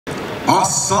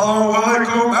Assalamu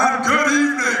alaikum and good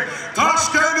evening,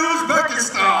 Tashkent,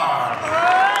 Uzbekistan.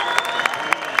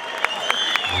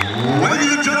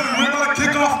 Ladies and gentlemen, we're going to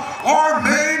kick off our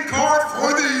main card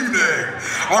for the evening.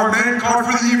 Our main card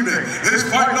for the evening is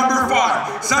fight number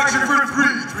 5, sanctioned for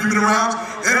 3-minute rounds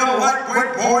in a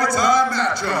lightweight Muay Thai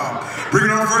matchup.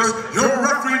 Bringing on first, your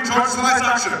referee in charge of tonight's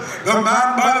action, the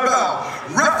man by the bell,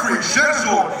 referee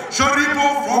Jojida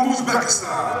from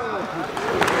Uzbekistan.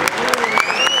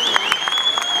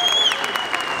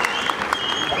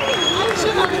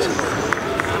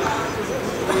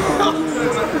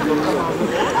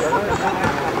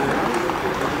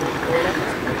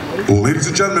 Ladies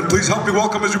and gentlemen, please help me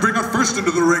welcome as we bring our first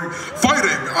into the ring,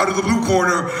 fighting out of the blue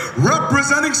corner,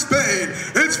 representing Spain,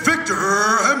 it's Victor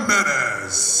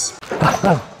Jimenez.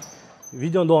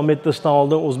 Videoni davom ettirishdan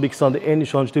oldin O'zbekistonda eng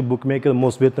ishonchli bookmaker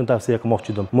Mosbetni tavsiya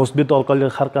qilmoqchi edim. Mosbet orqali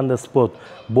har qanday sport,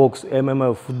 boks, MMA,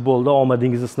 futbolda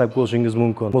omadingizni sinab ko'rishingiz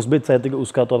mumkin. Mosbet saytiga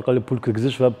UzCard orqali pul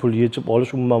kirgizish va pul yechib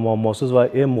olish umuman muammosiz va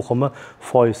eng muhimi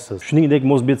foizsiz. Shuningdek,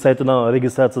 Mosbet saytidan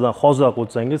registratsiyadan hozir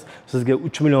o'tsangiz, sizga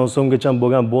 3 million so'mgacha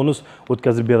bo'lgan bonus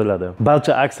o'tkazib beriladi.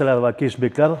 Barcha aksiyalar va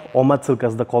cashbacklar omad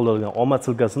silkasida qoldirilgan. Omad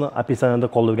silkasini описаниеda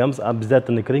qoldirganmiz.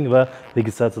 Обязательно kiring va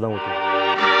registratsiyadan o'ting.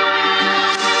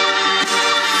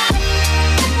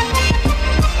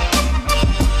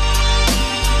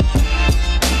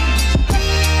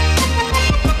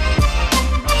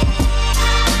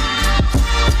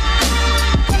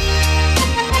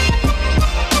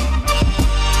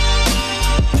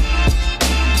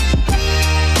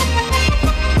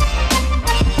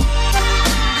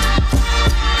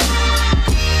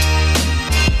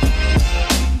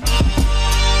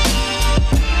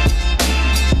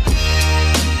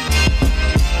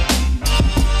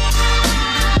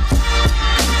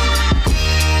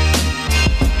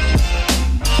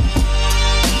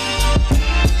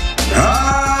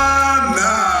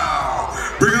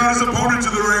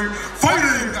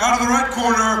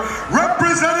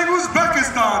 Representing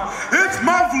Uzbekistan, it's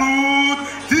Mavlud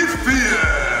Difiyeh.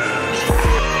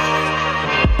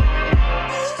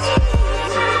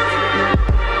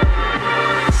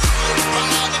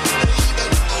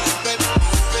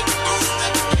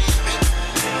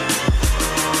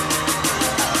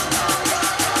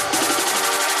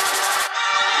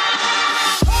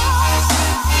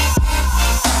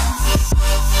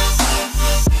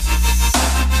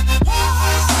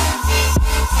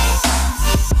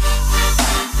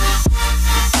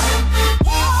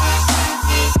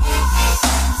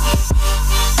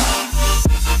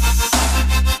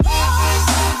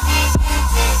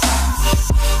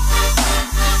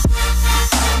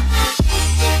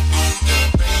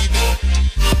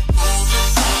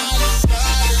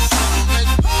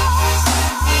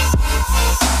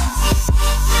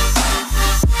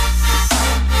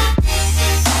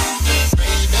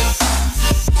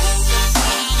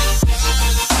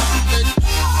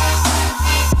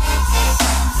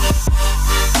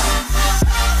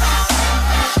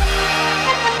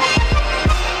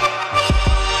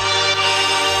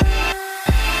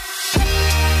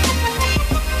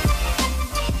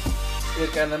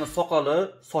 Erkaklarning soqoli,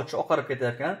 sochi oqarib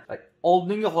ketayotgan,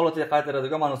 oldingi holatiga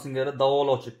qaytaradigan mana singari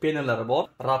davolovchi penalari bor.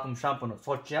 Rapim shampuni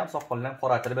sochni ham, soqolni ham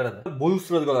qoraytirib beradi. Bo'y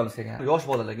o'stiradiganlarimiz kelgan. Yosh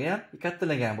bolalarga ham,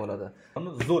 kattalarga ham bo'ladi.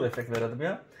 Zo'r effekt beradi bu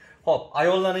ham. Xo'p,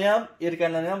 ayollarning ham,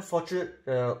 erkaklarning ham sochi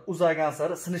uzaygan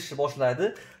sari sinishni boshlaydi.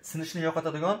 Sinishni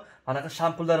yo'qotadigan anaqa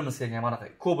shampunlarimiz kelgan. Mana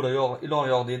kobra yog', ilon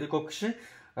yog' deydi ko'p kishi.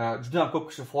 Juda ham ko'p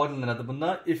kishi foydalanadi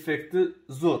bundan. Effekti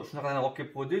zo'r. Shunaqalarni olib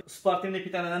kelib qo'ydik. Sportivniy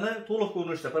pitanalarni to'liq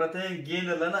ko'rinishda, protein,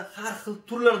 geynerlarni har xil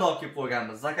turlarda olib kelib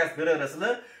qo'yganmiz. Zakaz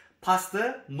beraverasizlar. Pastda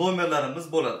nomerlarimiz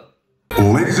bo'ladi.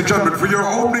 Ladies and gentlemen, for your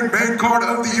opening main card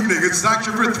of the evening, it's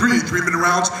sanctioned for 3-minute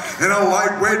rounds in a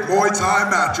lightweight Muay Thai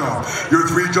matchup. Your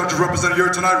 3 judges represented here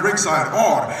tonight ringside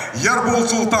are Yerbol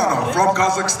Sultanov from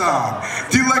Kazakhstan,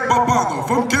 Dilek Babanov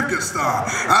from Kyrgyzstan,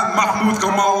 and Mahmoud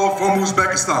Kamalov from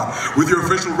Uzbekistan. With your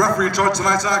official referee in charge of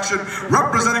tonight's action,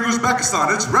 representing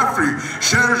Uzbekistan, it's referee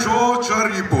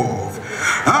Jojida.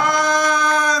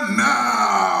 And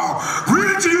now,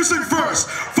 reintroducing first,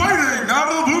 fighting out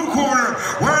of the blue corner,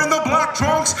 wearing the black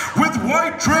trunks with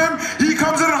white trim, he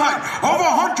comes in a height of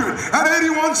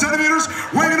 181 centimeters,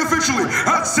 weighing in officially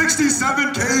at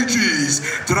 67 kgs.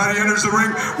 Tonight he enters the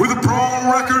ring with a pro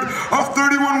record of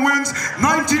 31 wins,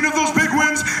 19 of those big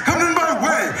wins coming in by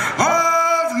way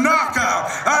of knockout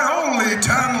and only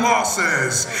 10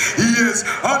 losses. He is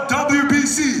a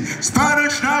WBC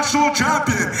Spanish national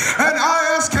champion and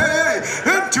ISKA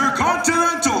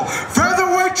Intercontinental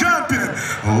Featherweight champion.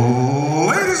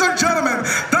 Ladies and gentlemen,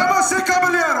 damas y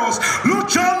caballeros,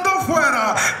 luchando fuera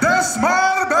de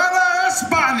Marbella,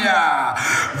 España,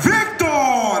 Victor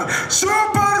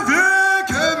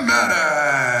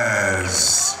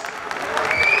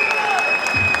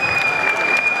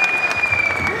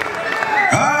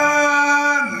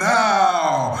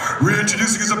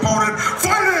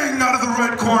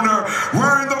red corner,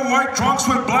 wearing the white trunks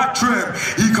with black trim.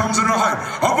 He comes in a height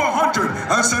of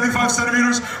 175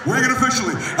 centimeters, weighing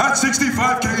officially at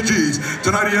 65 kgs.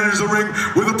 Tonight he enters the ring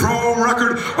with a pro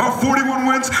record of 41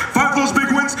 wins, 5 of those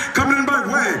big wins coming in by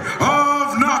way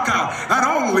of knockout, and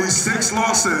only 6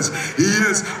 losses. He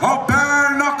is a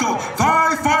bare knuckle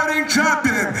Thai fighting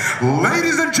champion.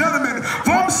 Ladies and gentlemen,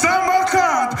 from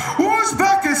Samarkand,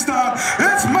 Uzbekistan,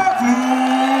 it's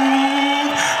Mahmoud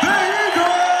the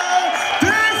Eagle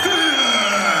Defeated.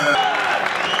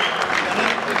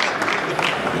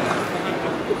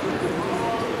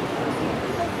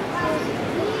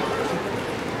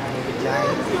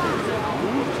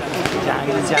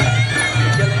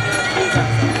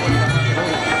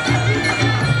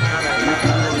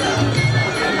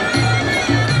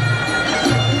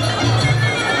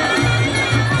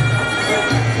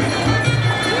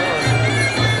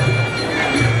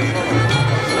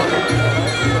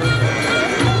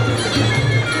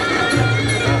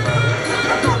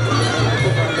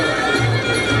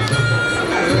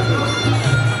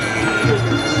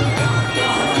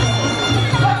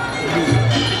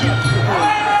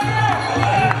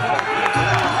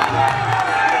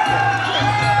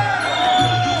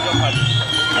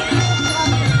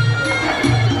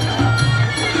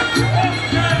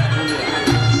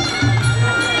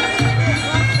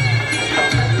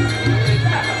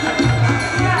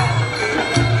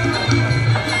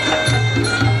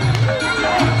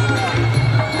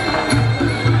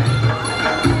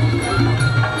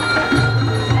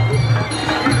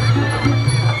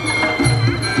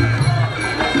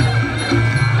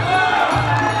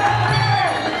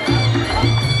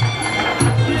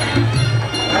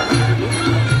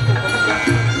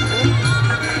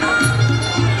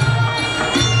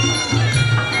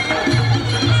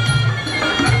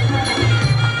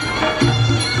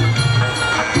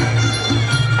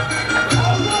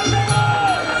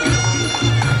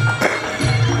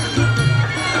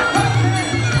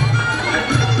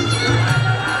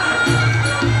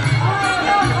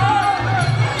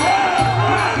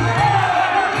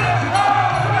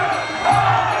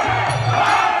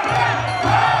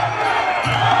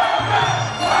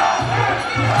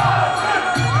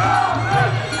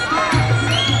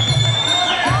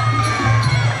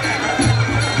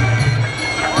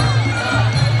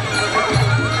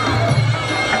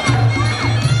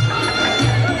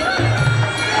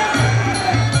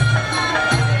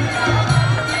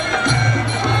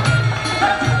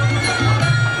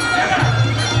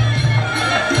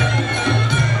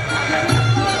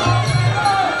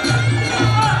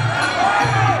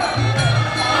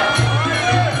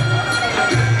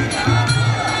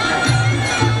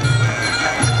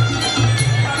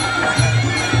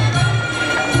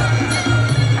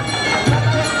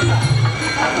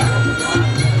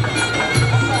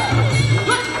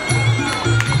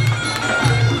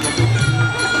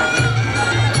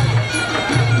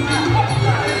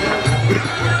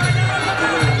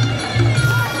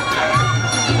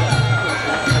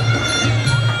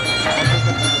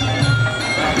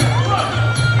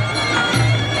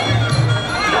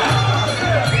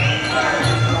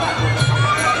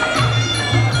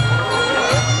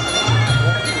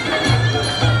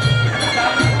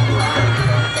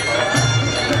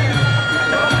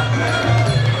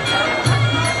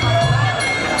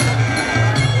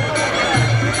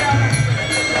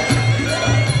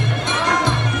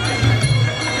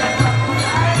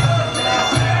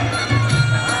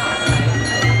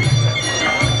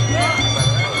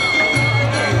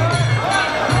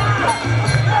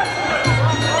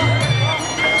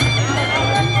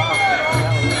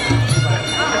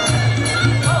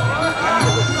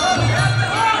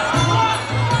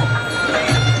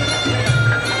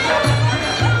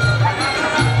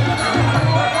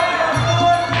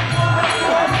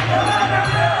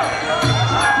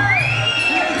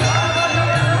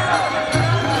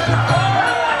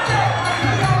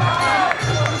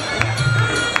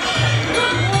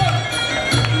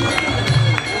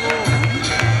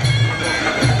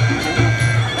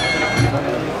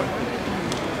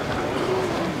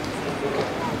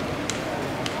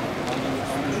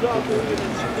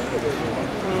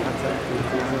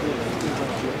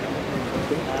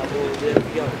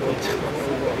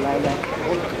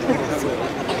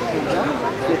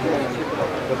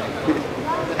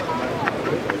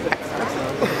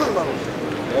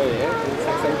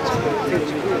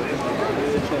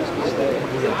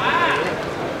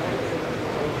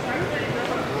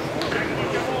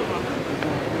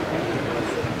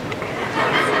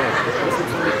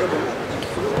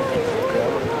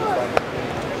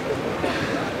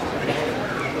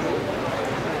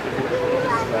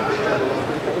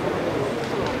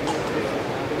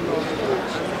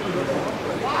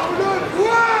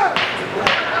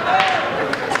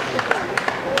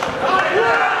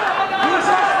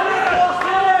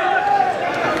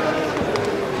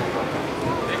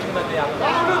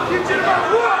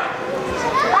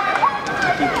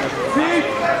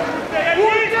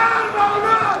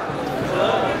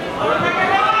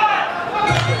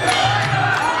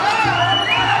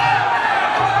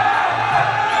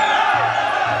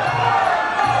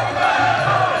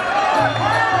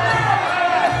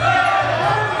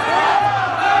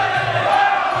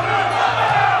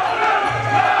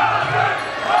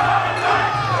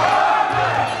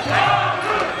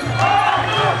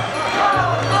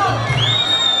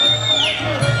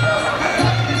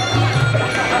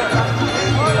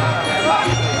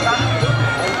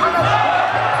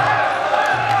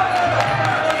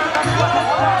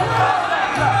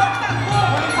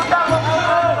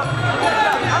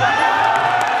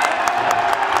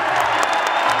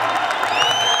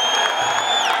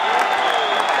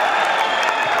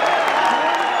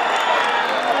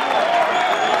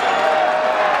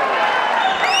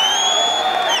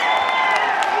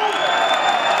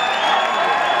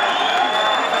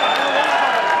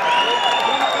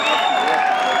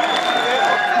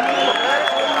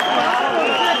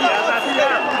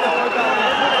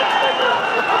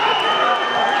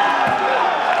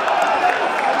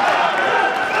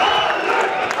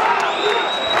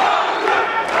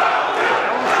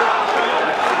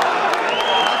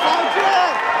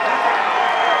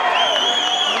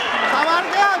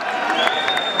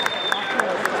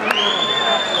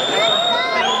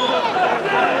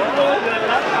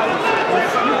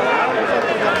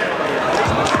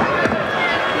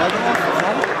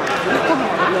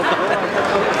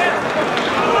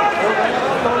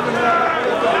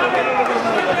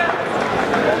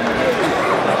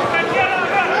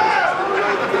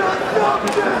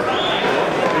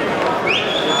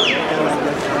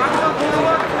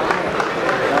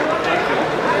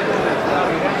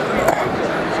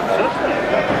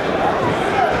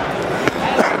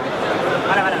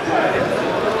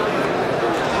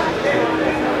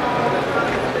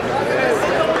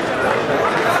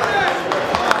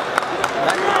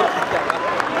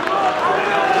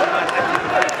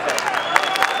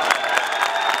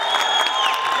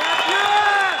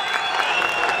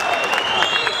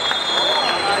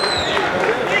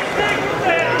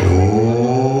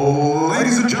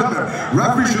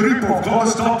 Referee Sharipov called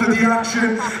a stop to the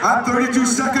action at 32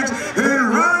 seconds in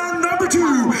round number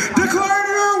 2. Declaring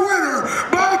your winner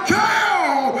by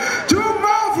KO to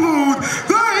Mavlud,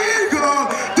 the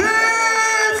Eagle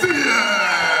defeated.